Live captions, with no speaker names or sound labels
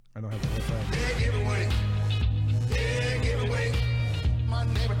I don't have the whole thing. Yeah, give away. Yeah, give away. My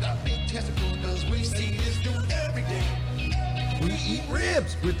neighbor got big testicles because we see this dude every day. We eat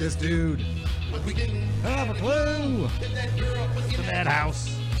ribs with this dude. But we didn't Have a clue. that girl was in That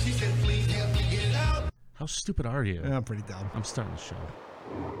house. She said, please help me get out. How stupid are you? Yeah, I'm pretty dumb. I'm starting the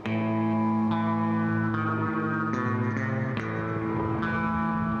show.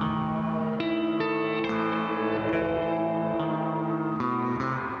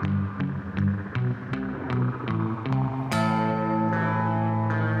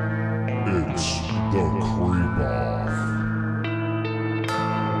 It's the Creep Off.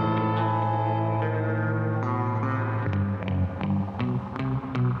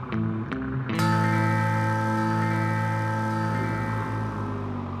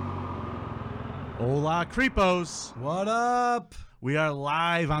 Hola, creepos. What up? We are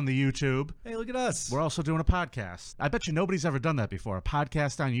live on the YouTube. Hey, look at us. We're also doing a podcast. I bet you nobody's ever done that before. A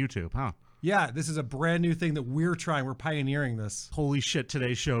podcast on YouTube, huh? Yeah, this is a brand new thing that we're trying. We're pioneering this. Holy shit,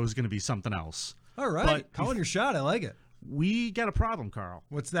 today's show is going to be something else. All right. But Calling your shot. I like it. We got a problem, Carl.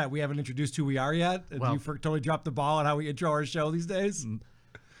 What's that? We haven't introduced who we are yet? And Well- you totally dropped the ball on how we intro our show these days?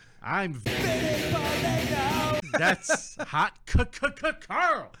 I'm That's hot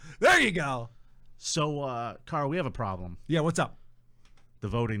Carl. There you go. So, Carl, we have a problem. Yeah, what's up? The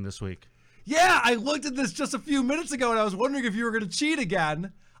voting this week. Yeah, I looked at this just a few minutes ago and I was wondering if you were going to cheat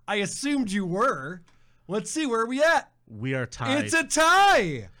again. I assumed you were. Let's see, where are we at? We are tied. It's a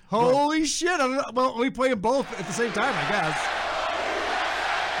tie. Holy shit. I don't know. Well, we play them both at the same time, I guess.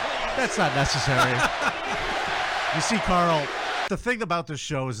 That's not necessary. You see, Carl, the thing about this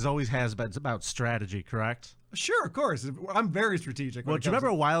show is it always has been about strategy, correct? Sure, of course. I'm very strategic. Well, do you remember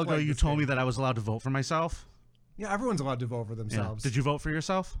a while ago you told me that I was allowed to vote for myself? Yeah, everyone's allowed to vote for themselves. Did you vote for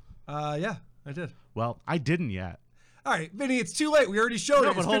yourself? Yeah, I did. Well, I didn't yet. All right, Vinny, it's too late. We already showed No,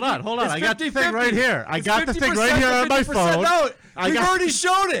 it. but It's hold on. it's I got the 50-50. thing right here. I It's got the thing right 50% here on my 50%. phone. No, we've got- already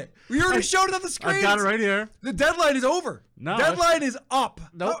showed it. We already showed it on the screen. I got it right here. The deadline is over. No, Deadline is up.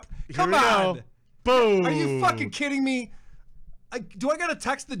 Nope. Oh, Here come we on. go. Boom. Are you fucking kidding me? Do I got to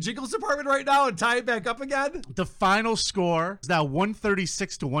text the Jiggles department right now and tie it back up again? The final score is now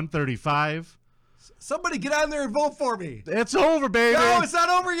 136 to 135. Somebody get on there and vote for me. It's over, baby. No, it's not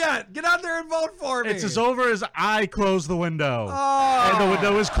over yet. Get on there and vote for me. It's as over as I close the window. Oh. And the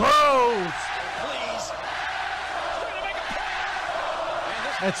window is closed.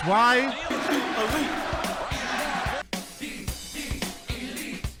 That's why.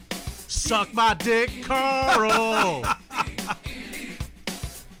 Suck my dick, Carl.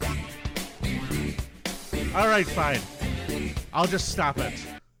 All right, fine. I'll just stop it.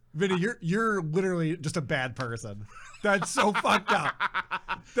 Vinny, you're literally just a bad person. That's so fucked up.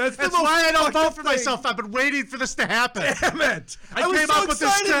 That's That's why I don't vote for myself. I've been waiting for this to happen. Damn it! I was came so up with this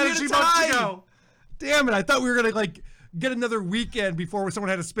excited we had strategy a months tie. ago. Damn it! I thought we were gonna get another weekend before someone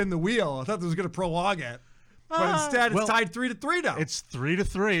had to spin the wheel. I thought this was gonna prolong it, but instead well, it's tied 3-3 now. It's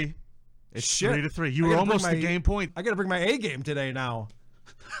 3-3. It's Shit. 3-3. You I were gotta bring almost the my- game point. I gotta bring my A game today now.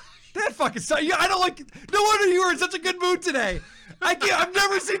 That fucking sucks. I don't like. No wonder you were in such a good mood today. I've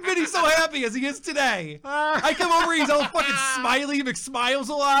never seen Vinny so happy as he is today. I come over, he's all fucking smiley, McSmiles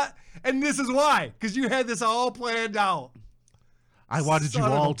a lot, and this is why, because you had this all planned out. I wanted you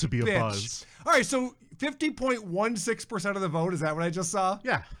Son of all to be a bitch. buzz. All right, so 50.16% of the vote. Is that what I just saw?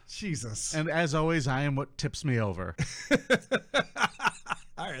 Yeah. Jesus. And as always, I am what tips me over. All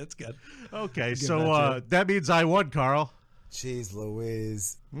right, that's good. Okay, that to so that means I won, Carl. Jeez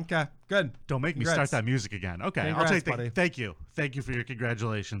Louise. Okay, good. Don't make me Congrats. start that music again. Okay, Congrats, I'll take buddy. Thank you. Thank you for your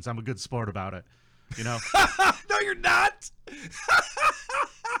congratulations. I'm a good sport about it. You know? No, you're not.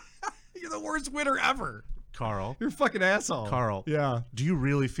 You're the worst winner ever. Carl. You're a fucking asshole. Carl. Yeah. Do you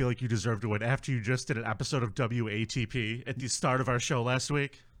really feel like you deserve to win after you just did an episode of WATP at the start of our show last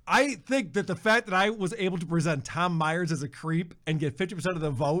week? I think that the fact that I was able to present Tom Myers as a creep and get 50% of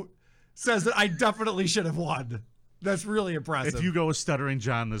the vote says that I definitely should have won. That's really impressive. If you go with Stuttering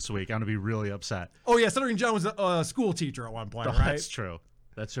John this week, I'm going to be really upset. Oh, yeah, Stuttering John was a school teacher at one point, Oh, right? That's true.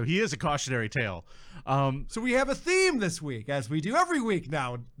 That's true. He is a cautionary tale. So we have a theme this week, as we do every week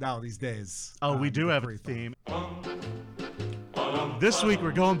now these days. Oh, we do have a theme. This week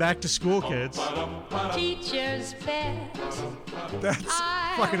we're going back to school, kids. Teacher's pet. That's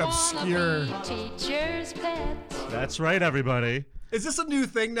fucking obscure. Teacher's pet. That's right, everybody. Is this a new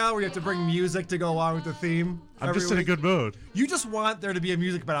thing now where you have to bring music to go along with the theme? I'm every just in a week? good mood. You just want there to be a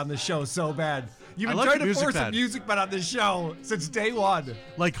music bed on this show so bad. You've I been like trying the to music force a bed. music bed on this show since day one.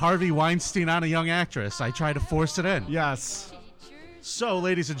 Like Harvey Weinstein on a young actress. I try to force it in. Yes. So,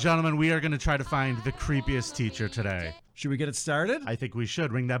 ladies and gentlemen, we are going to try to find the creepiest teacher today. Should we get it started? I think we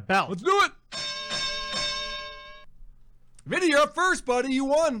should ring that bell. Let's do it. Vinny, you're up first, buddy. You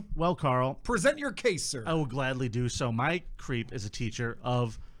won. Well, Carl, Present your case, sir. I will gladly do so. My creep is a teacher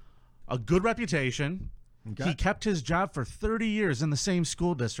of a good reputation. Okay. He kept his job for 30 years in the same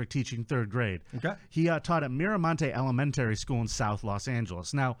school district teaching third grade. Okay. He taught at Miramonte Elementary School in South Los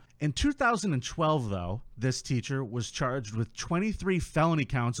Angeles. Now, in 2012, though, this teacher was charged with 23 felony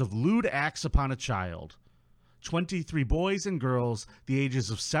counts of lewd acts upon a child. 23 boys and girls, the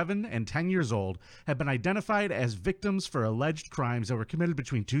ages of 7 and 10 years old, have been identified as victims for alleged crimes that were committed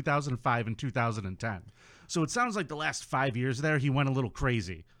between 2005 and 2010. So it sounds like the last 5 years there, he went a little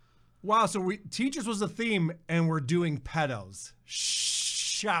crazy. Wow, so teachers was the theme, and we're doing pedos.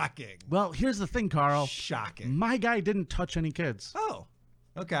 Shocking. Well, here's the thing, Carl. Shocking. My guy didn't touch any kids. Oh,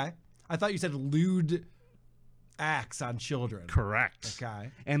 okay. I thought you said lewd acts on children. Correct.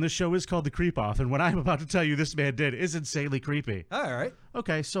 Okay. And the show is called The Creep Off, and what I'm about to tell you this man did is insanely creepy. All right.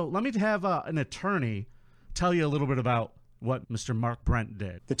 Okay, so let me have an attorney tell you a little bit about what Mr. Mark Brent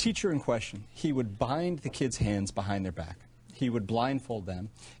did. The teacher in question, he would bind the kids' hands behind their back. He would blindfold them,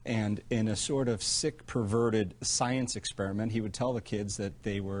 and in a sort of sick, perverted science experiment, he would tell the kids that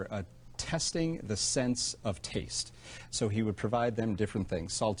they were testing the sense of taste. So he would provide them different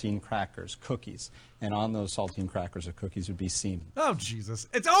things, saltine crackers, cookies, and on those saltine crackers or cookies would be semen. Oh, Jesus.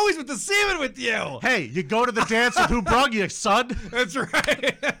 It's always with the semen with you. Hey, you go to the dance with who brung you, son? That's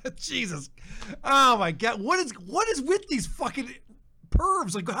right. Jesus. Oh, my God. What is with these fucking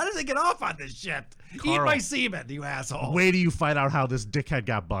pervs? Like, how did they get off on this shit? Eat Carl, my semen, you asshole. Wait till you find out how this dickhead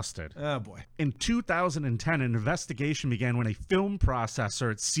got busted. Oh, boy. In 2010, an investigation began when a film processor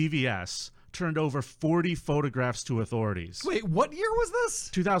at CVS turned over 40 photographs to authorities. Wait, what year was this?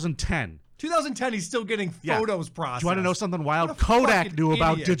 2010. 2010, he's still getting Yeah. photos processed. Do you want to know something wild? What a Kodak fucking knew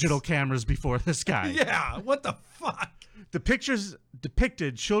about idiots. digital cameras before this guy. Yeah, what the fuck? The pictures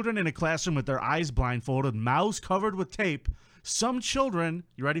depicted children in a classroom with their eyes blindfolded, mouths covered with tape. Some children,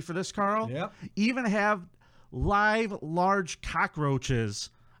 you ready for this, Carl? Yep. Even have live large cockroaches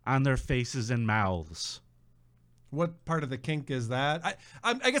on their faces and mouths. What part of the kink is that?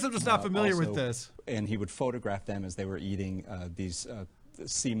 I guess I'm just not familiar with Also, this. And he would photograph them as they were eating these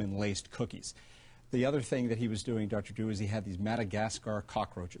semen-laced cookies. The other thing that he was doing, Dr. Drew, is he had these Madagascar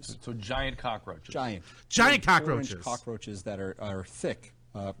cockroaches. So giant cockroaches. Giant Cockroaches. 4-inch cockroaches that are thick,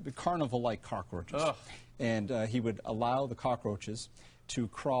 carnival-like cockroaches. Ugh. And he would allow the cockroaches to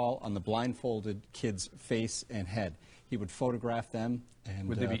crawl on the blindfolded kid's face and head. He would photograph them. And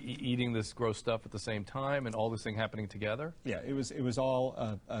Would they be eating this gross stuff at the same time and all this thing happening together? Yeah, it was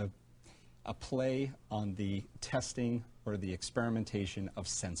all a play on the testing or the experimentation of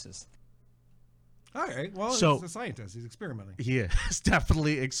senses. All right, well, So- he's a scientist. He's experimenting. He is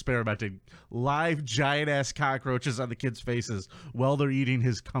definitely experimenting. Live giant-ass cockroaches on the kids' faces while they're eating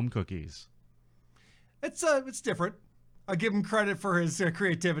his cum cookies. It's different. I'll give him credit for his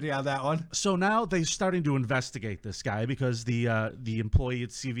creativity on that one. So now they're starting to investigate this guy because the employee at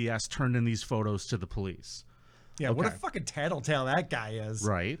CVS turned in these photos to the police. Yeah, what a Okay. fucking tattletale that guy is.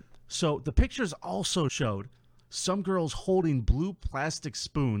 Right. So the pictures also showed some girls holding blue plastic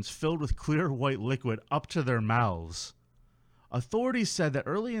spoons filled with clear white liquid up to their mouths. Authorities said that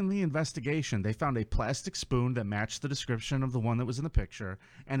early in the investigation, they found a plastic spoon that matched the description of the one that was in the picture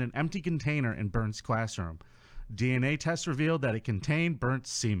and an empty container in Burnt's classroom. DNA tests revealed that it contained burnt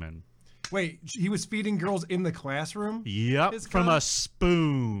semen. Wait, he was feeding girls in the classroom? Yep, His from cum? a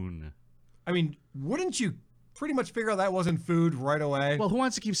spoon. I mean, wouldn't you pretty much figure out that wasn't food right away? Well, who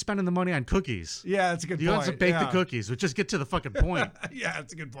wants to keep spending the money on cookies? yeah, that's a good He point. wants to bake the yeah. cookies, but just get to the fucking point. Yeah,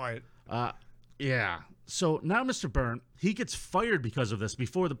 that's a good point. Yeah. So now Mr. Burnt, he gets fired because of this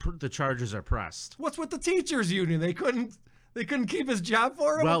before the charges are pressed. What's with the teachers union? They couldn't keep his job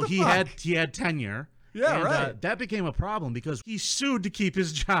for him? Well, What the he fuck? had tenure. Yeah, and, right. That became a problem because he sued to keep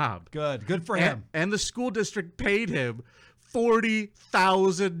his job. Good for him. And the school district paid him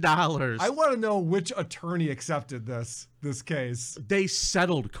 $40,000. I want to know which attorney accepted this case. They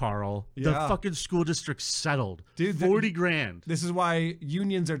settled, Carl. The Yeah. fucking school district settled. Dude, 40 grand. This is why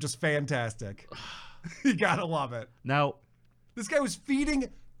unions are just fantastic. You gotta love it. Now, This guy was feeding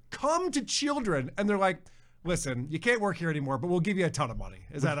cum to children, and they're like, listen, you can't work here anymore, but we'll give you a ton of money.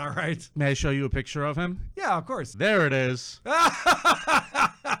 Is that all right? may I show you a picture of him? Yeah, of course. There it is.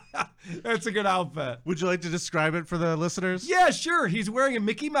 That's a good outfit. Would you like to describe it for the listeners? Yeah, sure. He's wearing a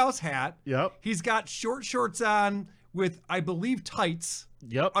Mickey Mouse hat. Yep. He's got short shorts on with, I believe, tights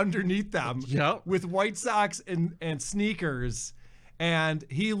Yep. underneath them. Yep. With white socks and sneakers. And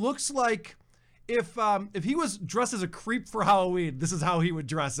he looks like if he was dressed as a creep for Halloween, this is how he would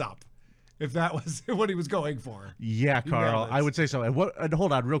dress up. if that was what he was going for. Yeah, Carl, nailed it. I would say so. And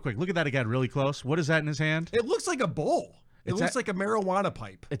hold on, real quick. Look at that again, really close. What is that in his hand? It looks like a bowl. It looks like a marijuana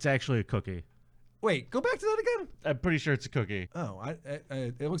pipe. It's actually a cookie. Wait, go back to that again. I'm pretty sure it's a cookie. Oh,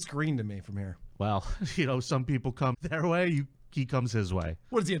 it looks green to me from here. Well, some people come their way. He comes his way.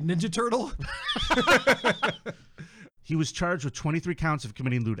 What is he, a Ninja Turtle? He was charged with 23 counts of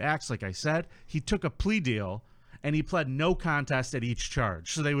committing lewd acts, like I said. He took a plea deal, and he pled no contest at each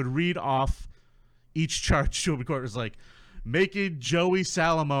charge. So they would read off each charge to him in court. It was like, making Joey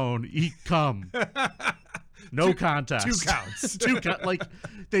Salamone eat cum. No contest. 2 counts. Like,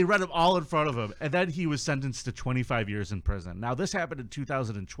 they read them all in front of him. And then he was sentenced to 25 years in prison. Now, this happened in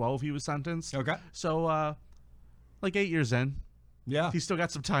 2012. He was sentenced. Okay. So, like 8 years in. Yeah. He's still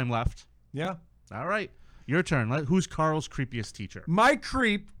got some time left. Yeah. All right. Your turn. Who's Carl's creepiest teacher? My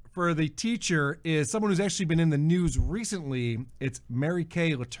creep for the teacher is someone who's actually been in the news recently. It's Mary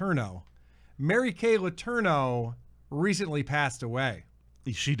Kay Letourneau. Mary Kay Letourneau recently passed away.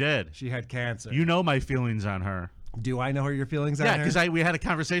 She did. She had cancer. You know my feelings on her. Do I know your feelings on her? Yeah, because we had a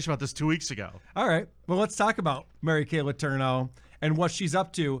conversation about this 2 weeks ago. All right. Well, let's talk about Mary Kay Letourneau and what she's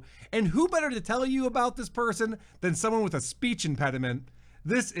up to. And who better to tell you about this person than someone with a speech impediment?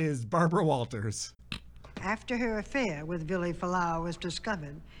 This is Barbara Walters. After her affair with Vinnie Karl was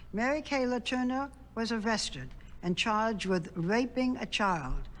discovered, Mary Kay Letourneau was arrested and charged with raping a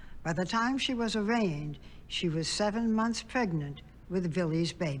child. By the time she was arraigned, she was 7 months pregnant with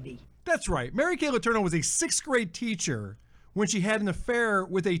Villie's baby. That's right. Mary Kay Letourneau was a 6th grade teacher when she had an affair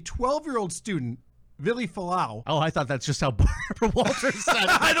with a 12-year-old student, Vinnie Karl. Oh, I thought that's just how Barbara Walters said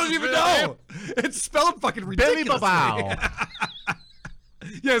it. I don't even know. It's spelled fucking ridiculously. Billy Babao.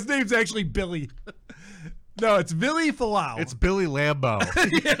 Yeah, his name's actually Billy. No, it's Vinnie Karl. It's Billy Lambo.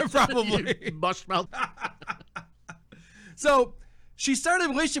 Yeah, probably. Mushmouth. So she started a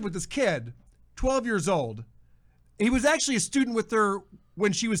relationship with this kid, 12 years old. He was actually a student with her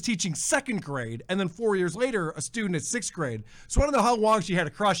when she was teaching 2nd grade, and then 4 years later, a student at 6th grade. So I don't know how long she had a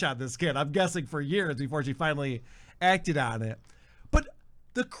crush on this kid. I'm guessing for years before she finally acted on it. But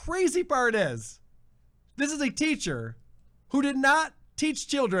the crazy part is, this is a teacher who did not teach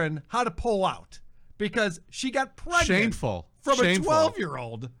children how to pull out because she got pregnant Shameful. from Shameful. a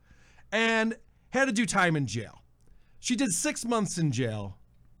 12-year-old and had to do time in jail. She did 6 months in jail,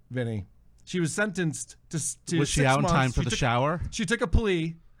 Vinny. She was sentenced to Was she 6 out in months. time for the shower? She took a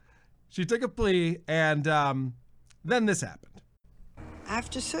plea. And then this happened.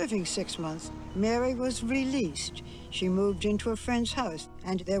 After serving 6 months, Mary was released. She moved into a friend's house,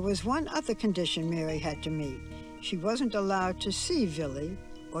 and there was one other condition Mary had to meet. She wasn't allowed to see Vinnie,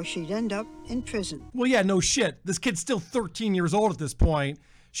 or she'd end up in prison. Well, yeah, no shit. This kid's still 13 years old at this point.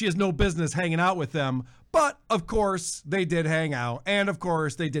 She has no business hanging out with them. But, of course, they did hang out. And, of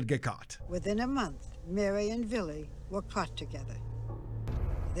course, they did get caught. Within a month, Mary and Vinnie were caught together.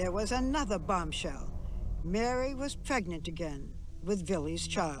 There was another bombshell. Mary was pregnant again with Villie's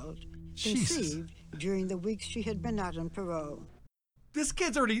child, Jesus. conceived during the weeks she had been out on parole. This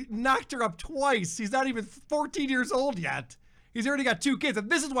kid's already knocked her up twice. He's not even 14 years old yet. He's already got 2 kids. And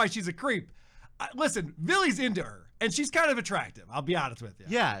this is why she's a creep. Listen, Villie's into her. And she's kind of attractive. I'll be honest with you.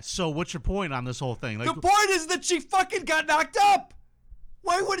 Yeah, so what's your point on this whole thing? The point is that she fucking got knocked up.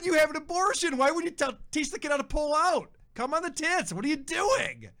 Why wouldn't you have an abortion? Why wouldn't you teach the kid how to pull out? Come on the tits. What are you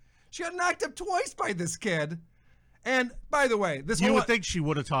doing? She got knocked up twice by this kid. And, by the way, this You whole... would think she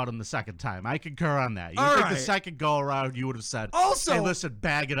would have taught him the second time. I concur on that. You All would think right. the second go around, you would have said, Also- hey, listen,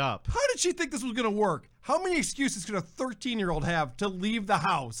 bag it up. How did she think this was going to work? How many excuses could a 13-year-old have to leave the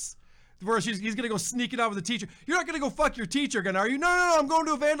house? Where he's going to go sneaking out with the teacher. You're not going to go fuck your teacher again, are you? No, I'm going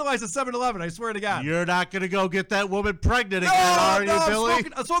to vandalize a 7-Eleven, I swear to God. You're not going to go get that woman pregnant again, are you,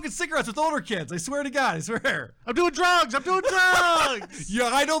 Billy? I'm smoking cigarettes with older kids. I swear to God, I swear. I'm doing drugs. Yeah,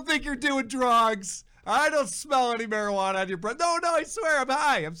 I don't think you're doing drugs. I don't smell any marijuana on your breath. No, I swear, I'm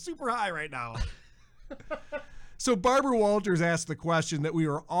high. I'm super high right now. So Barbara Walters asked the question that we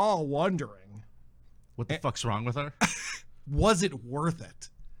were all wondering. What the fuck's wrong with her? Was it worth it?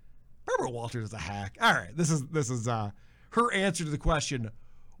 Barbara Walters is a hack. All right, this is her answer to the question.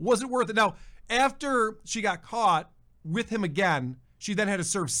 Was it worth it? Now, after she got caught with him again, she then had to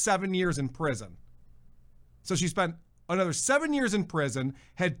serve 7 years in prison. So she spent another 7 years in prison,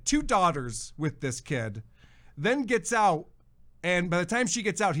 had 2 daughters with this kid, then gets out, and by the time she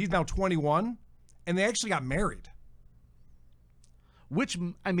gets out, he's now 21, and they actually got married. Which,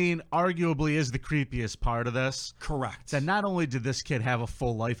 I mean, arguably is the creepiest part of this. Correct. That not only did this kid have a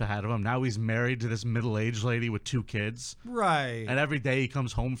full life ahead of him, now he's married to this middle-aged lady with 2 kids. Right. And every day he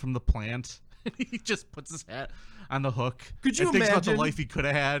comes home from the plant, he just puts his hat. on the hook. Could you and thinks about the imagine- life he could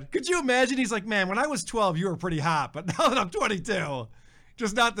have had. Could you imagine? He's like, man, when I was 12, you were pretty hot, but now that I'm 22,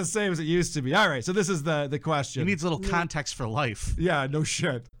 just not the same as it used to be. All right, so this is the question. He needs a little context for life. Yeah, no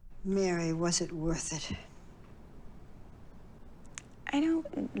shit. Mary, was it worth it? I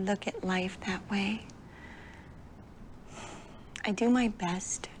don't look at life that way. I do my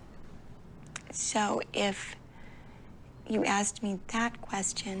best. So if you asked me that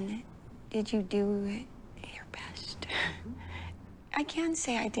question, did you do your best? I can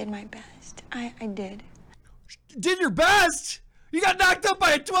say I did my best. I did. Did your best? You got knocked up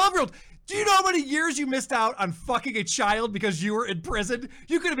by a 12-year-old. Do you know how many years you missed out on fucking a child because you were in prison?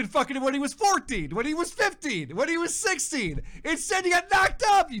 You could have been fucking him when he was 14, when he was 15, when he was 16. Instead, you got knocked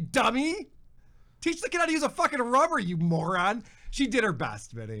up, you dummy. Teach the kid how to use a fucking rubber, you moron. She did her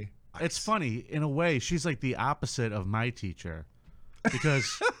best, Vinny. It's funny, in a way, she's like the opposite of my teacher.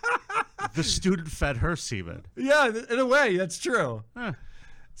 Because the student fed her semen. Yeah, in a way, that's true. Huh.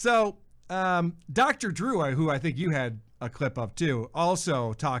 So, Dr. Drew, who I think you had a clip of too,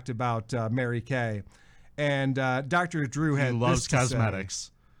 also talked about Mary Kay. And Dr. Drew He had loves this to cosmetics.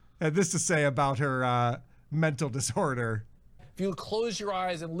 had this to say about her mental disorder. If you close your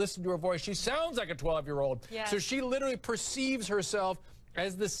eyes and listen to her voice, she sounds like a 12-year-old. Yes. So she literally perceives herself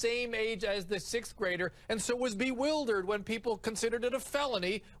as the same age as the 6th grader, and so was bewildered when people considered it a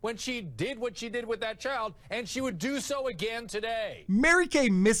felony when she did what she did with that child, and she would do so again today. Mary Kay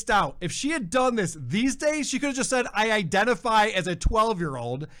missed out. If she had done this these days, she could have just said, I identify as a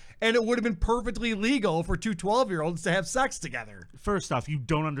 12-year-old, and it would have been perfectly legal for two 12-year-olds to have sex together. First off, you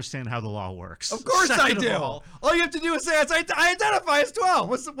don't understand how the law works. Of course I Second do. of all you have to do is say, I identify as 12.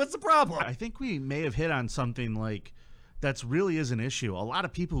 What's the problem? I think we may have hit on something like that's really is an issue. A lot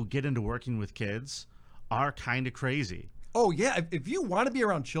of people who get into working with kids are kind of crazy. Oh, yeah. If you want to be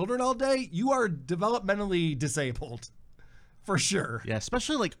around children all day, you are developmentally disabled. For sure. Yeah,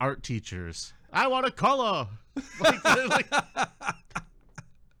 especially like art teachers. I want a color.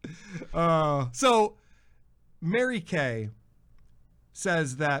 So Mary Kay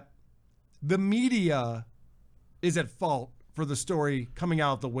says that the media is at fault for the story coming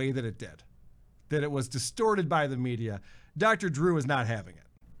out the way that it did, that it was distorted by the media. Dr. Drew is not having it.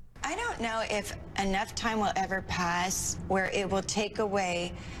 I don't know if enough time will ever pass where it will take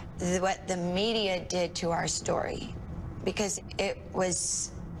away what the media did to our story, because it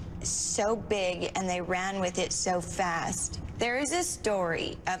was so big and they ran with it so fast. There is a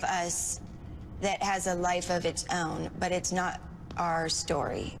story of us that has a life of its own, but it's not our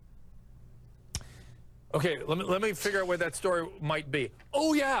story. Okay, let me figure out where that story might be.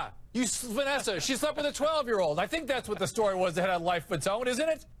 Oh, yeah, Vanessa, she slept with a 12-year-old. I think that's what the story was that had a life of its own, isn't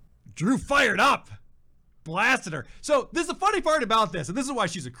it? Drew fired up, blasted her. So this is the funny part about this, and this is why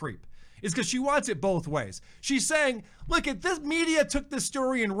she's a creep, is because she wants it both ways. She's saying, look, at this media took this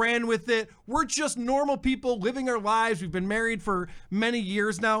story and ran with it. We're just normal people living our lives. We've been married for many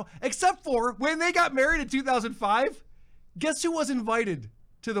years now, except for when they got married in 2005. Guess who was invited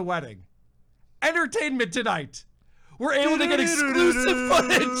to the wedding? Entertainment Tonight. We're able to get exclusive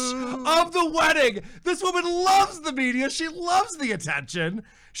footage of the wedding. This woman loves the media. She loves the attention.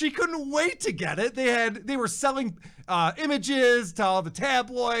 She couldn't wait to get it. They were selling images to all the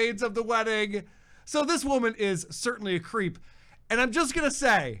tabloids of the wedding. So this woman is certainly a creep. And I'm just going to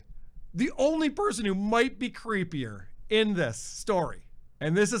say, the only person who might be creepier in this story,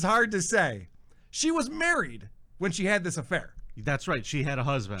 and this is hard to say, she was married when she had this affair. That's right. She had a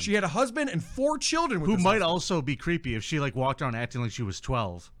husband. She had a husband and 4 children with who this might husband. also be creepy if she like walked around acting like she was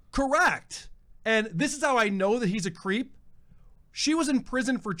 12. Correct. And this is how I know that he's a creep. She was in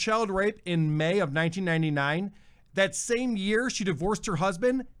prison for child rape in May of 1999. That same year, she divorced her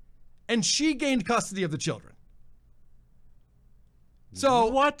husband, and she gained custody of the children. So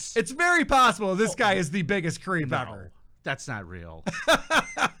what? It's very possible this guy is the biggest creep ever. That's not real.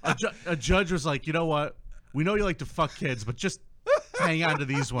 A judge was like, you know what? We know you like to fuck kids, but just hang on to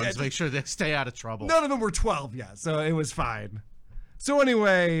these ones. Make sure they stay out of trouble. None of them were 12 yet, so it was fine. So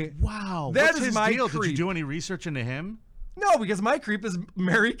anyway, wow, that what's is his my deal? creep. Did you do any research into him? No, because my creep is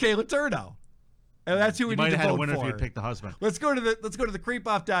Mary Kay Letourneau. And that's who we need to vote for. You might have had a winner if you picked the husband. Let's go to the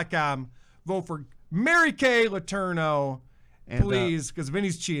creepoff.com. Vote for Mary Kay Letourneau, please, because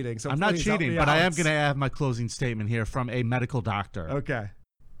Vinny's cheating. So I'm not please help cheating, me but out. I am going to have my closing statement here from a medical doctor. Okay.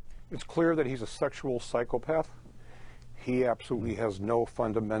 It's clear that he's a sexual psychopath. He absolutely has no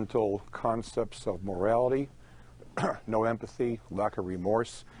fundamental concepts of morality, no empathy, lack of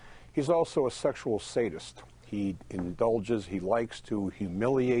remorse. He's also a sexual sadist. He indulges, he likes to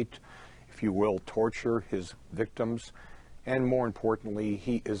humiliate, if you will, torture his victims. And more importantly,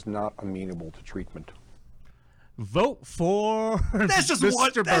 he is not amenable to treatment. Vote for That's just Mr.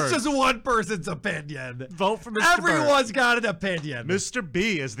 one. Bird. That's just one person's opinion. Vote for Mr. Everyone's got an opinion. Mr.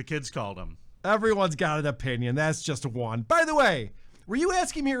 B, as the kids called him. Everyone's got an opinion. That's just one. By the way, were you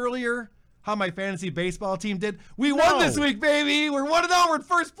asking me earlier how my fantasy baseball team did? We won this week, baby. We're 1-0. We're in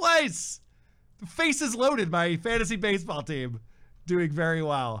first place. Faces loaded. My fantasy baseball team doing very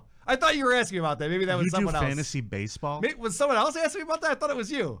well. I thought you were asking about that. Maybe that was someone else. Fantasy basebol? Was someone else asking me about that? I thought it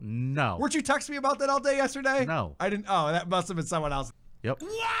was you. No. Weren't you texting me about that all day yesterday? No. I didn't. Oh, that must have been someone else. Yep.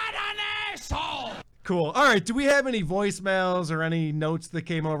 What an asshole! Cool. All right. Do we have any voicemails or any notes that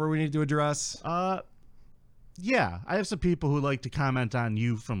came over we need to address? Yeah. I have some people who like to comment on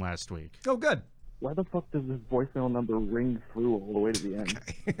you from last week. Oh, good. Why the fuck does this voicemail number ring through all the way to the end?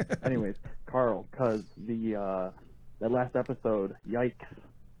 Anyways, Carl, cause that last episode, yikes.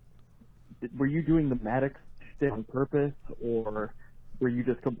 Were you doing the Maddox shit on purpose, or were you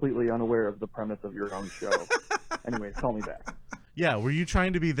just completely unaware of the premise of your own show? Anyways, call me back. Yeah, were you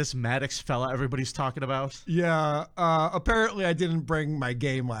trying to be this Maddox fella everybody's talking about? Yeah, apparently I didn't bring my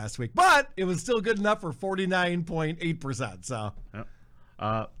game last week, but it was still good enough for 49.8%. So,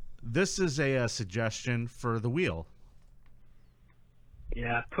 yep. This is a suggestion for the wheel.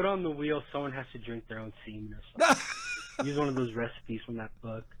 Yeah, put on the wheel. Someone has to drink their own semen or something. Use one of those recipes from that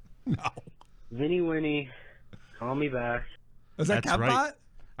book. No. Vinnie Winnie, call me back. Was that That's right.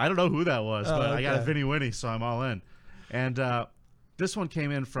 I don't know who that was, but okay. I got a Vinnie Winnie, so I'm all in. And this one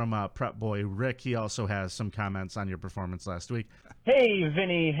came in from Prep Boy Rick. He also has some comments on your performance last week. Hey,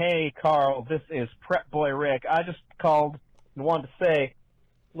 Vinny. Hey, Carl. This is Prep Boy Rick. I just called and wanted to say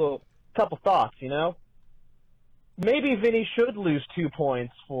a little couple thoughts, you know? Maybe Vinny should lose 2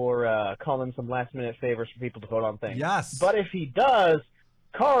 points for calling some last-minute favors for people to vote on things. Yes. But if he does,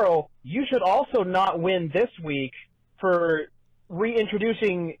 Carl, you should also not win this week for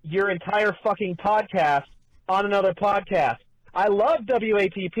reintroducing your entire fucking podcast on another podcast. I love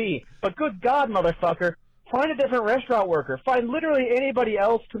WATP, but good God, motherfucker, find a different restaurant worker. Find literally anybody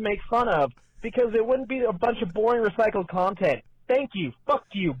else to make fun of, because it wouldn't be a bunch of boring recycled content. Thank you. Fuck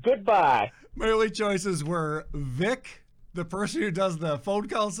you. Goodbye. My only choices were Vic, the person who does the phone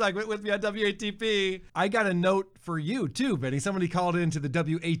call segment with me on WATP. I got a note for you, too, Benny. Somebody called into the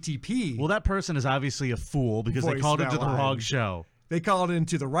WATP. Well, that person is obviously a fool because they called into the wrong show. They called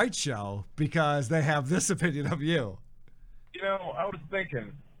into the right show because they have this opinion of you. You know, I was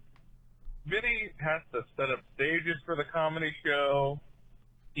thinking, Vinny has to set up stages for the comedy show.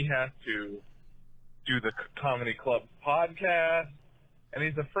 He has to do the comedy club podcast, and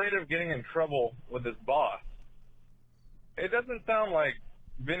he's afraid of getting in trouble with his boss. It doesn't sound like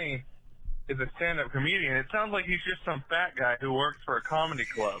Vinny is a stand-up comedian. It sounds like he's just some fat guy who works for a comedy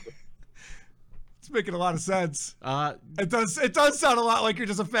club. It's making a lot of sense. It does sound a lot like you're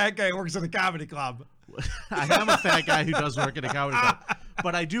just a fat guy who works at a comedy club. I am a fat guy who does work at a comedy club.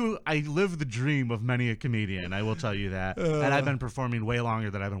 But I live the dream of many a comedian, I will tell you that. And I've been performing way longer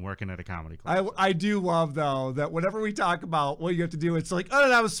than I've been working at a comedy club. I do love, though, that whenever we talk about what you have to do, it's like, oh,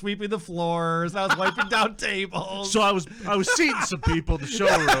 and I was sweeping the floors, I was wiping down tables. So I was seating some people in the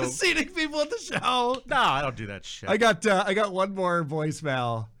showroom. I was seating people at the show. No, I don't do that shit. I got one more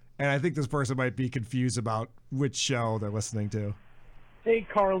voicemail, and I think this person might be confused about which show they're listening to. Hey,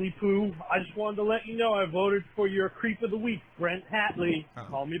 Carly Poo. I just wanted to let you know I voted for your creep of the week, Brent Hatley.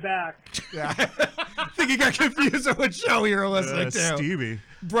 Call me back. Yeah. I think you got confused on which show you were listening to. Stevie.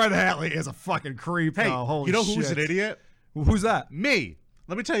 Brent Hatley is a fucking creep. Hey, holy you know shit. who's an idiot? Who's that? Me.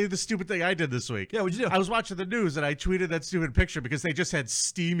 Let me tell you the stupid thing I did this week. Yeah, what'd you do? I was watching the news and I tweeted that stupid picture because they just had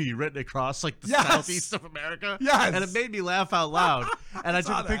steamy written across like the southeast of America. Yes. And it made me laugh out loud. And I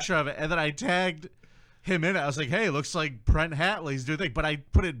took a picture of it and then I tagged him in it. I was like, hey, looks like Brent Hatley's doing thing. But I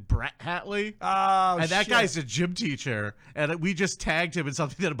put in Brett Hatley. Oh, and that shit. guy's a gym teacher. And we just tagged him in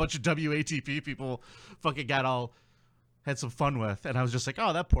something that a bunch of WATP people fucking had some fun with. And I was just like,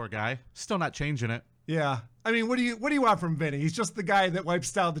 oh, that poor guy. Still not changing it. Yeah. I mean, what do you want from Vinny? He's just the guy that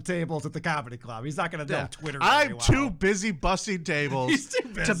wipes down the tables at the comedy club. He's not going to know Twitter. I'm too busy busting tables He's too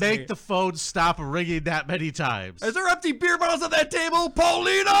busy. to make the phone stop ringing that many times. Is there empty beer bottles on that table?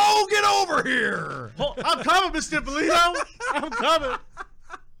 Paulino, get over here. I'm coming, Mr. Paulino. I'm coming.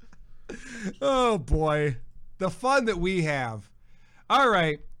 Oh, boy. The fun that we have. All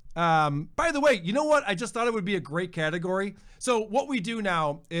right. By the way, you know what? I just thought it would be a great category. So what we do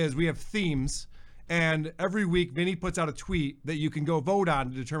now is we have themes. And every week, Vinny puts out a tweet that you can go vote on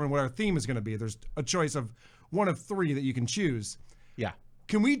to determine what our theme is going to be. There's a choice of one of three that you can choose. Yeah.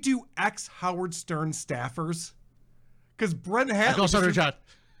 Can we do ex-Howard Stern staffers? Because Brent Hatley...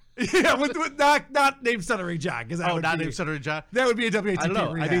 Yeah, with not named Stuttering John. Not named Stuttering John? That would be a WATP I don't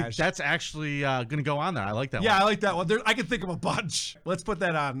know. rehash. I think that's actually going to go on there. I like that one. Yeah, I like that one. I can think of a bunch. Let's put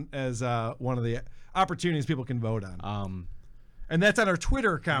that on as one of the opportunities people can vote on. And that's on our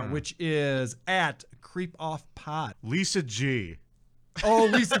Twitter account, which is at creepoffpod. Lisa G. Oh,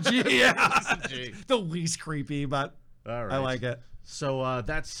 Lisa G. Yeah. Lisa G. The least creepy, but All right. I like it. So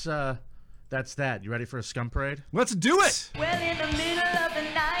that's that. You ready for a Scum Parade? Let's do it. Well, in the middle of the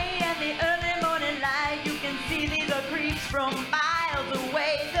night and the early morning light, you can see these are creeps from miles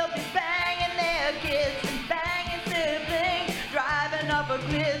away. They'll be banging their kids and banging siblings, driving up a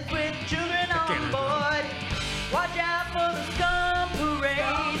cliff with children on board. Watch out for the Scum Parade.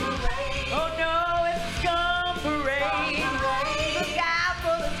 Oh no, it's the Scum Parade. Look out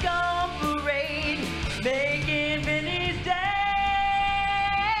for the Scum Parade, making Vinnie's day.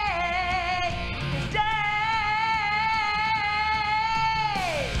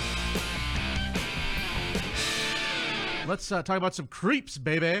 Let's talk about some creeps,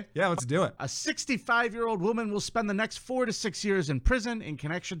 baby. Yeah, let's do it. A 65-year-old woman will spend the next 4 to 6 years in prison in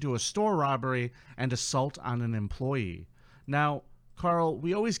connection to a store robbery and assault on an employee. Now, Carl,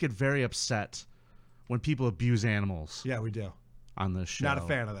 we always get very upset when people abuse animals. Yeah, we do. On this show. Not a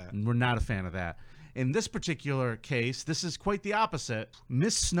fan of that. We're not a fan of that. In this particular case, this is quite the opposite.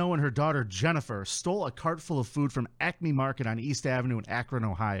 Miss Snow and her daughter Jennifer stole a cart full of food from Acme Market on East Avenue in Akron,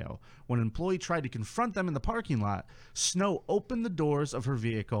 Ohio. When an employee tried to confront them in the parking lot, Snow opened the doors of her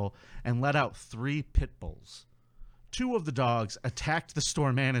vehicle and let out 3 pit bulls. 2 of the dogs attacked the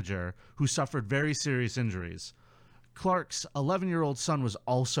store manager, who suffered very serious injuries. Clark's 11-year-old son was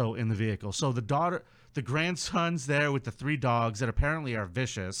also in the vehicle. So the grandson's there with the 3 dogs that apparently are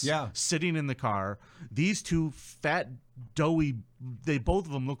vicious. Yeah. Sitting in the car. These 2 fat, doughy, both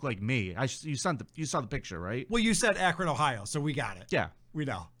of them look like me. You saw the picture, right? Well, you said Akron, Ohio, so we got it. Yeah. We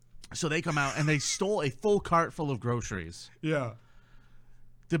know. So they come out and they stole a full cart full of groceries. Yeah.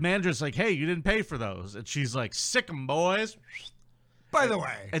 The manager's like, hey, you didn't pay for those. And she's like, sick 'em, boys. By the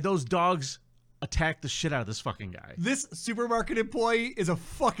way. And those dogs attacked the shit out of this fucking guy. This supermarket employee is a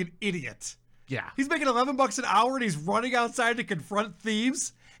fucking idiot. Yeah. He's making $11 an hour and he's running outside to confront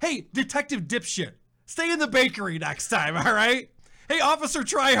thieves. Hey, Detective Dipshit, stay in the bakery next time, all right? Hey, Officer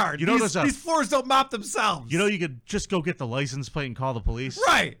Tryhard, You know these floors don't mop themselves. You know you could just go get the license plate and call the police?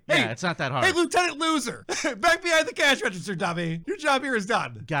 Right. Yeah, Hey, it's not that hard. Hey, Lieutenant Loser, back behind the cash register, dummy. Your job here is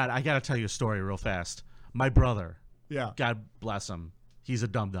done. God, I got to tell you a story real fast. My brother, Yeah. God bless him, he's a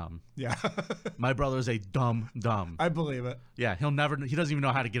dum-dum. Yeah. My brother is a dumb. I believe it. Yeah, he doesn't even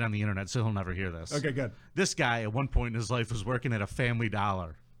know how to get on the internet, so he'll never hear this. Okay, good. This guy, at one point in his life, was working at a Family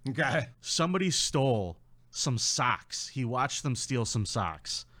Dollar. Okay. Somebody stole some socks. He watched them steal some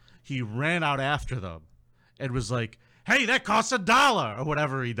socks. He ran out after them and was like, hey, that costs $1, or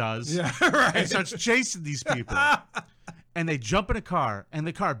whatever he does. Yeah, right. And starts chasing these people. And they jump in a car, and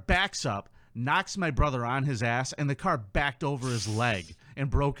the car backs up, knocks my brother on his ass, and the car backed over his leg and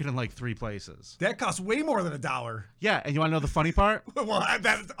broke it in like 3 places. That costs way more than $1. Yeah, and you want to know the funny part? Well,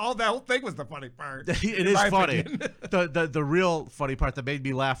 that whole thing was the funny part. It is funny. The real funny part that made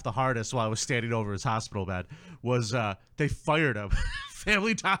me laugh the hardest while I was standing over his hospital bed was they fired him.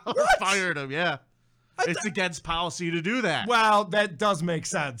 Family Dollar fired him, yeah. It's against policy to do that. Wow, that does make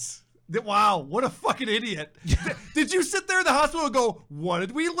sense. Wow, what a fucking idiot. Did you sit there in the hospital and go, what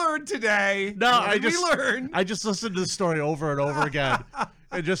did we learn today? No, what did we learn? I just listened to the story over and over again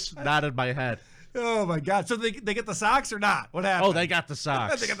and just nodded my head. Oh, my God. So they get the socks or not? What happened? Oh, they got the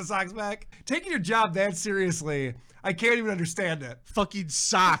socks. They got the socks back? Taking your job that seriously, I can't even understand it. Fucking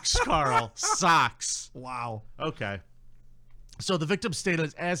socks, Carl. Socks. Wow. Okay. So the victim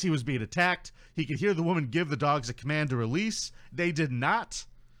stated as he was being attacked, he could hear the woman give the dogs a command to release. They did not.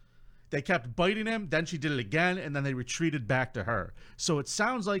 They kept biting him, then she did it again, and then they retreated back to her. So it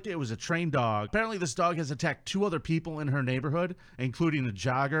sounds like it was a trained dog. Apparently this dog has attacked 2 other people in her neighborhood, including a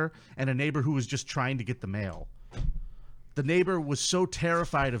jogger and a neighbor who was just trying to get the mail. The neighbor was so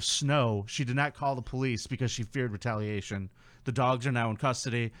terrified of Snow, she did not call the police because she feared retaliation. The dogs are now in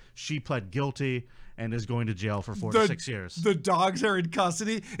custody. She pled guilty and is going to jail for 4 to 6 years. The dogs are in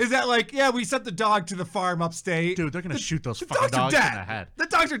custody? Is that like, yeah, we sent the dog to the farm upstate? Dude, they're going to shoot those fucking dogs in the head. The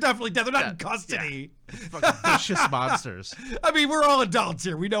dogs are definitely dead. They're not in custody. Yeah. Fucking vicious monsters. I mean, we're all adults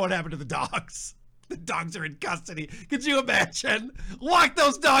here. We know what happened to the dogs. The dogs are in custody. Could you imagine? Lock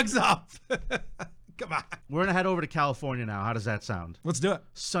those dogs up. Come on. We're going to head over to California now. How does that sound? Let's do it.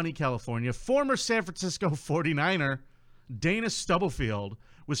 Sunny California. Former San Francisco 49er Dana Stubblefield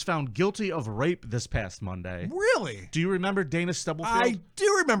was found guilty of rape this past Monday. Really? Do you remember Dana Stubblefield? I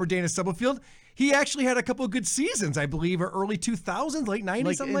do remember Dana Stubblefield. he actually had a couple of good seasons, I believe, or early 2000s, late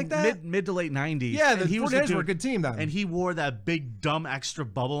 90s, something like that. Mid to late 90s. Yeah, the And he was 49ers the were a dude- good team then. And he wore that big, dumb extra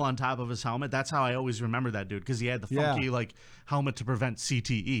bubble on top of his helmet. That's how I always remember that dude, because he had the Yeah. funky like helmet to prevent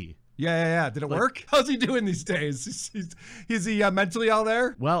CTE. Yeah. Did it work? How's he doing these days? Is he mentally all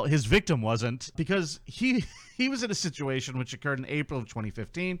there? Well, his victim wasn't, because he was in a situation which occurred in April of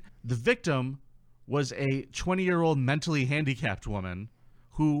 2015. The victim was a 20-year-old mentally handicapped woman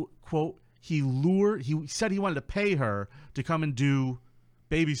who, quote, he said he wanted to pay her to come and do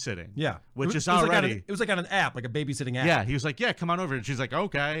babysitting. Yeah. Which is it was already... it was like on an app, like a babysitting app. Yeah, he was like, yeah, come on over. And she's like,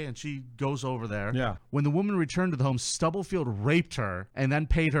 okay. And she goes over there. Yeah. When the woman returned to the home, Stubblefield raped her and then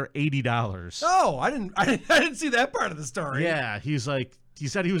paid her $80. Oh, I didn't see that part of the story. Yeah, he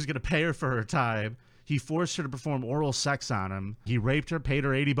said he was going to pay her for her time. He forced her to perform oral sex on him. He raped her, paid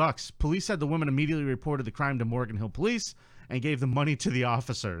her $80. Police said the woman immediately reported the crime to Morgan Hill Police and gave the money to the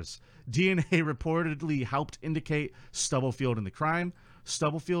officers. DNA reportedly helped indicate Stubblefield in the crime.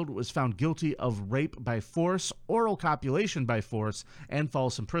 Stubblefield was found guilty of rape by force, oral copulation by force, and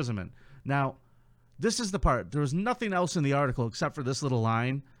false imprisonment. Now, this is the part. There was nothing else in the article except for this little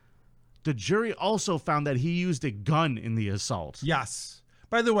line. The jury also found that he used a gun in the assault. Yes.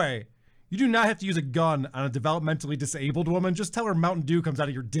 By the way, you do not have to use a gun on a developmentally disabled woman. Just tell her Mountain Dew comes out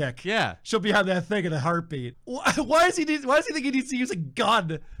of your dick. Yeah. She'll be on that thing in a heartbeat. Why does he think he needs to use a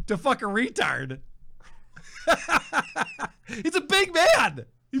gun to fuck a retard? He's a big man.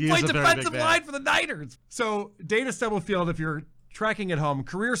 He played defensive line for the Niners. So Dana Stubblefield, if you're tracking at home,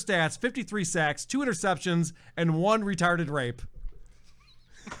 career stats, 53 sacks, 2 interceptions, and 1 retarded rape.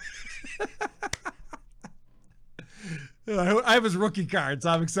 I have his rookie card,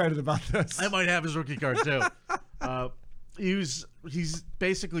 so I'm excited about this. I might have his rookie card too. He's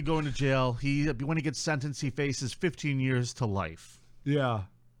basically going to jail. When he gets sentenced, he faces 15 years to life. Yeah.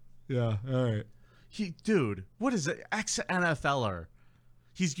 All right. Dude, what is it? Ex-NFLer.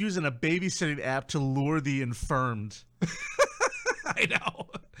 He's using a babysitting app to lure the infirmed. I know.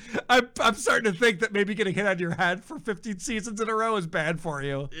 I'm starting to think that maybe getting hit on your head for 15 seasons in a row is bad for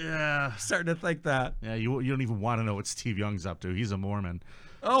you. Yeah. I'm starting to think that. Yeah, you don't even want to know what Steve Young's up to. He's a Mormon.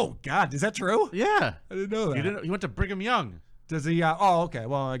 Oh, God. Is that true? Yeah. I didn't know that. He went to Brigham Young. Does he? Oh, okay.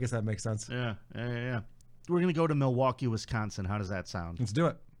 Well, I guess that makes sense. Yeah. We're going to go to Milwaukee, Wisconsin. How does that sound? Let's do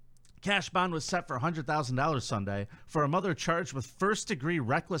it. Cash bond was set for $100,000 Sunday for a mother charged with first-degree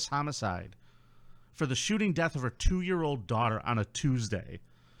reckless homicide for the shooting death of her 2-year-old daughter on a Tuesday.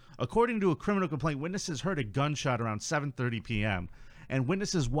 According to a criminal complaint, witnesses heard a gunshot around 7:30 p.m., and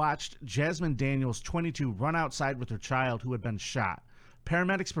witnesses watched Jasmine Daniels, 22, run outside with her child who had been shot.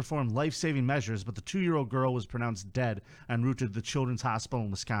 Paramedics performed life-saving measures, but the 2-year-old girl was pronounced dead en route to the Children's Hospital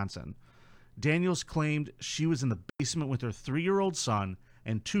in Wisconsin. Daniels claimed she was in the basement with her 3-year-old son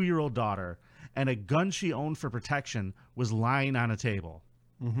and 2-year-old daughter, and a gun she owned for protection was lying on a table.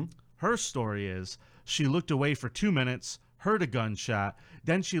 Mm-hmm. Her story is she looked away for 2 minutes, heard a gunshot,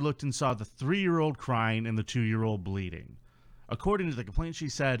 then she looked and saw the 3-year-old crying and the 2-year-old bleeding. According to the complaint, she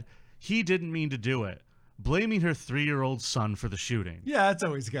said he didn't mean to do it, blaming her 3-year-old son for the shooting. Yeah, that's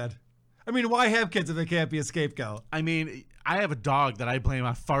always good. I mean, why have kids if they can't be a scapegoat? I mean, I have a dog that I blame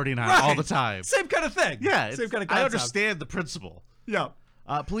on farting on all the time. Same kind of thing. Yeah, Same kind of concept. I understand the principle. Yeah.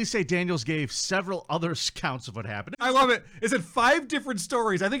 Police say Daniels gave several other accounts of what happened. I love it. It said 5 different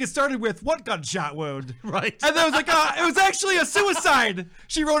stories. I think it started with what gunshot wound? Right. And then it was like, it was actually a suicide.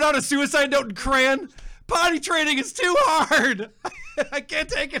 She wrote out a suicide note in crayon. Potty training is too hard. I can't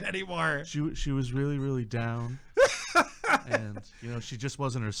take it anymore. She was really, really down. And, she just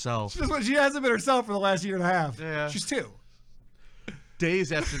wasn't herself. She hasn't been herself for the last year and a half. Yeah. She's 2.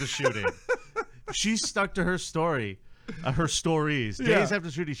 Days after the shooting, she stuck to her story. Her stories. Yeah. Days after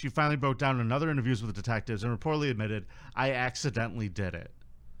the shooting, she finally broke down in another interviews with the detectives and reportedly admitted, I accidentally did it.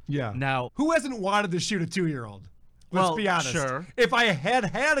 Yeah. Now, who hasn't wanted to shoot a 2-year-old? Let's be honest. Sure. If I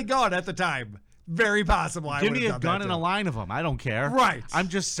had a gun at the time, very possible I would have give me a done gun that and a too. line of them. I don't care. Right. I'm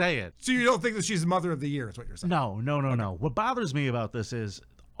just saying. So you don't think that she's mother of the year is what you're saying? No. What bothers me about this is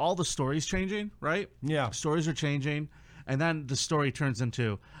all the stories changing, right? Yeah. Stories are changing. And then the story turns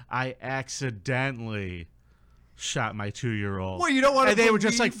into, I accidentally shot my 2-year-old. Well, you don't want to And they were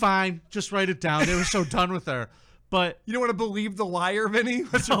just like, fine, just write it down. They were so done with her. But you don't want to believe the liar, Vinny?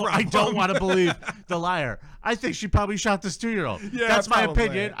 No, I don't want to believe the liar. I think she probably shot this 2-year-old. Yeah, that's my probably.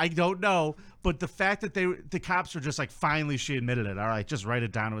 opinion. I don't know. But the fact that the cops were just like, finally she admitted it. All right, just write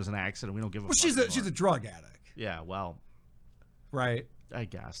it down. It was an accident. We don't give a fuck she's anymore. a drug addict. Yeah, well. Right. I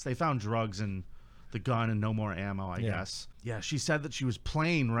guess. They found drugs and the gun and no more ammo, I guess. Yeah, she said that she was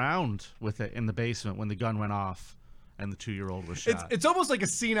playing around with it in the basement when the gun went off. and the 2-year-old was shot. It's almost like a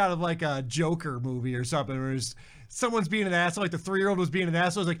scene out of like a Joker movie or something, where someone's being an asshole, like the 3-year-old was being an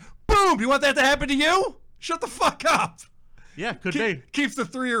asshole. It's like, boom, you want that to happen to you? Shut the fuck up. Yeah, could be. Keeps the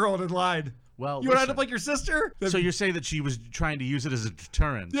 3-year-old in line. Well, you want to end up like your sister? So you're saying that she was trying to use it as a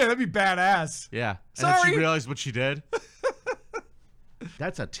deterrent? Yeah, that'd be badass. Yeah. Sorry. And then she realized what she did.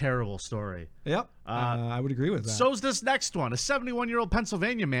 That's a terrible story. Yep. I would agree with that. So's this next one. A 71-year-old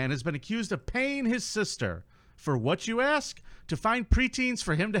Pennsylvania man has been accused of paying his sister for what, you ask? To find preteens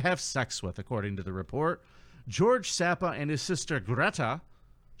for him to have sex with, according to the report. George Sappa and his sister Greta,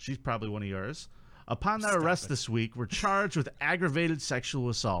 she's probably one of yours, upon their arrest this week, were charged with aggravated sexual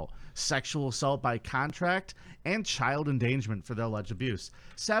assault by contract, and child endangerment for their alleged abuse.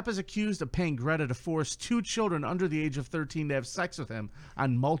 Sappa is accused of paying Greta to force 2 children under the age of 13 to have sex with him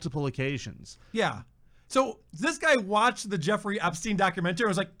on multiple occasions. Yeah. So this guy watched the Jeffrey Epstein documentary and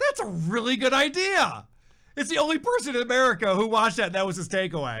was like, that's a really good idea. It's the only person in America who watched that, and that was his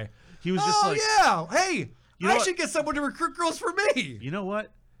takeaway. He was just like, yeah, hey, you know I what? should get someone to recruit girls for me. You know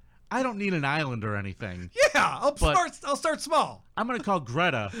what? I don't need an island or anything. Yeah, I'll start small. I'm going to call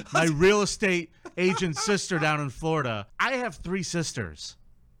Greta, my real estate agent sister down in Florida. I have 3 sisters.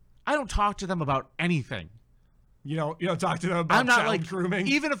 I don't talk to them about anything. You don't talk to them about I'm not child like grooming?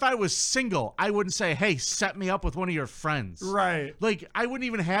 Even if I was single, I wouldn't say, hey, set me up with one of your friends. Right. Like, I wouldn't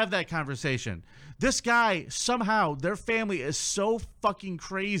even have that conversation. This guy, somehow, their family is so fucking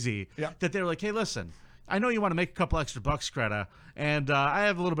crazy that they're like, hey, listen, I know you want to make a couple extra bucks, Greta, and I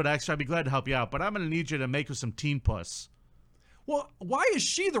have a little bit extra. I'd be glad to help you out, but I'm going to need you to make us some teen puss. Well, why is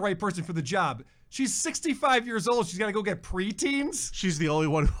she the right person for the job? She's 65 years old. She's got to go get preteens? She's the only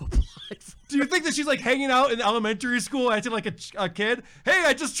one who applied for Do you think that she's like hanging out in elementary school acting like a kid? Hey,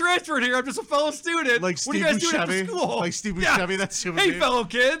 I just transferred here. I'm just a fellow student. Like what are Steve you guys doing Buscemi? after school? Like Steve Buscemi, that's who it Hey, is. fellow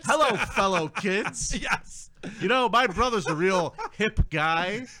kids. Hello, fellow kids. Yes. You know, my brother's a real hip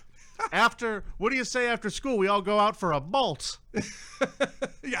guy. What do you say after school? We all go out for a malt.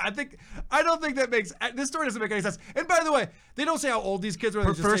 Yeah, I don't think that makes this story doesn't make any sense. And by the way, they don't say how old these kids were.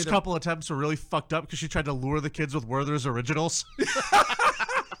 Her first couple attempts were really fucked up because she tried to lure the kids with Werther's Originals.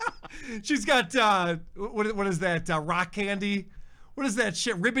 She's got what is that rock candy? What is that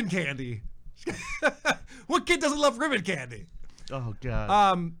shit? Ribbon candy. What kid doesn't love ribbon candy? Oh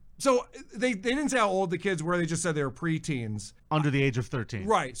god. So they didn't say how old the kids were. They just said they were preteens. Under the age of 13.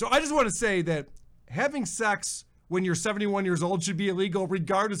 Right. So I just want to say that having sex when you're 71 years old should be illegal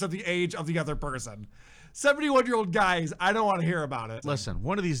regardless of the age of the other person. 71-year-old guys, I don't want to hear about it. Listen,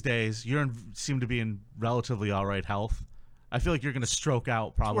 one of these days, you seem to be in relatively all right health. I feel like you're going to stroke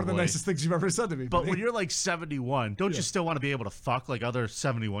out probably. It's one of the nicest things you've ever said to me. But when you're like 71, don't you still want to be able to fuck like other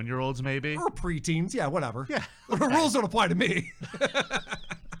 71-year-olds maybe? Or preteens. Yeah, whatever. Yeah. The rules don't apply to me.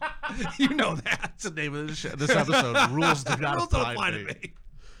 You know that. That's the name of this episode. Rules do not apply to me.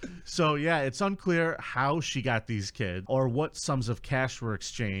 So, yeah, it's unclear how she got these kids or what sums of cash were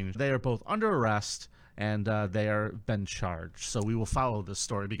exchanged. They are both under arrest, and they are been charged. So we will follow this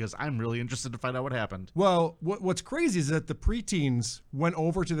story because I'm really interested to find out what happened. Well, what's crazy is that the preteens went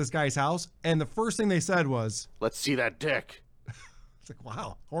over to this guy's house, and the first thing they said was, "Let's see that dick." It's like,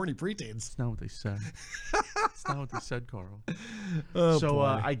 wow, horny preteens. That's not what they said. That's not what they said, Carl. Oh, so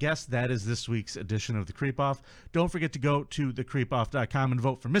boy. I guess that is this week's edition of The Creep Off. Don't forget to go to thecreepoff.com and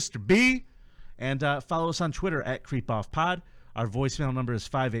vote for Mr. B. And follow us on Twitter at CreepOffPod. Our voicemail number is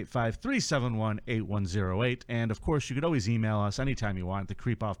 585-371-8108. And, of course, you could always email us anytime you want,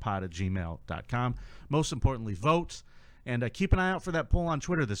 thecreepoffpod@gmail.com. Most importantly, vote. And keep an eye out for that poll on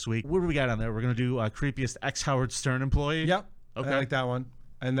Twitter this week. What do we got on there? We're going to do creepiest ex-Howard Stern employee. Yep. Okay. I like that one.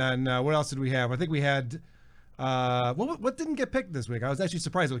 And then what else did we have? I think we had what didn't get picked this week? I was actually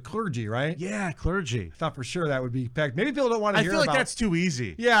surprised with clergy, right? Yeah, clergy. I thought for sure that would be picked. Maybe people don't want to hear about... I feel like that's too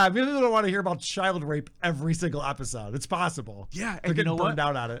easy. Yeah, maybe people don't want to hear about child rape every single episode. It's possible. Yeah, They're getting burned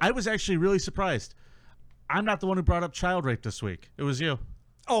out on it. I was actually really surprised. I'm not the one who brought up child rape this week. It was you.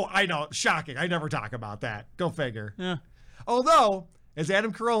 Oh, I know. Shocking. I never talk about that. Go figure. Yeah. Although, as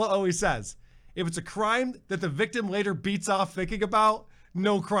Adam Carolla always says, if it's a crime that the victim later beats off thinking about,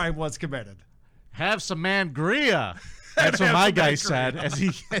 no crime was committed. Have some mangria. That's what my guy said as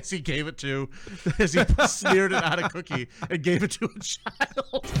he gave it to, as he smeared it on a cookie and gave it to a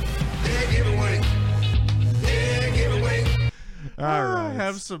child. Yeah, give away. Yeah, give away. All right.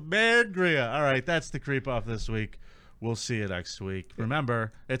 Have some mangria. All right, that's the Creep Off this week. We'll see you next week.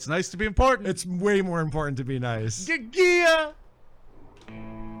 Remember, it's nice to be important. It's way more important to be nice. Gia.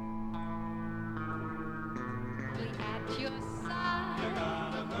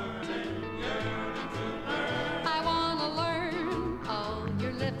 I wanna learn all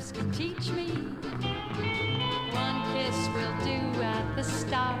your lips can teach me.